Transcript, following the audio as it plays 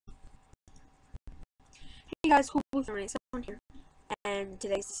Hey guys, CoolBlue787 here, and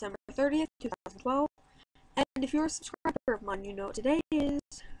today's December 30th, 2012, and if you're a subscriber of mine, you know what today is.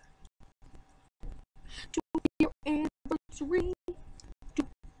 2-year anniversary.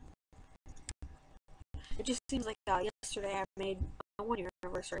 It just seems like yesterday I made my 1-year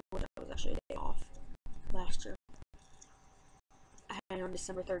anniversary, which I was actually a day off last year. I had it on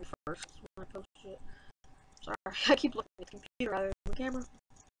December 31st when I posted it. Sorry, I keep looking at the computer rather than the camera.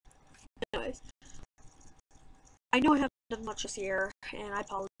 Anyways, I know I haven't done much this year, and I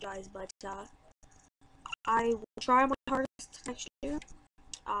apologize, but I will try my hardest next year.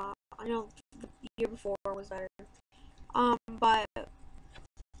 I know the year before was better. But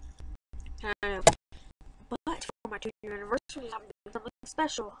I don't know. But for my 2-year anniversary, I'm doing something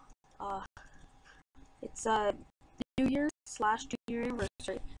special. It's a New Year's / 2-year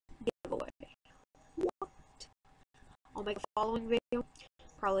anniversary giveaway. What? I'll make a following video,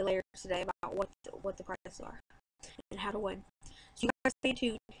 probably later today, about what the prizes are and how to win. So you guys stay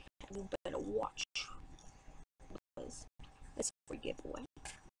tuned and you better watch, because it's a free giveaway.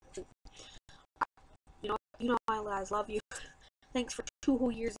 You know I guys love you. Thanks for 2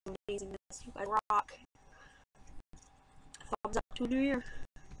 whole years of amazingness. You guys rock. Thumbs up to a new year.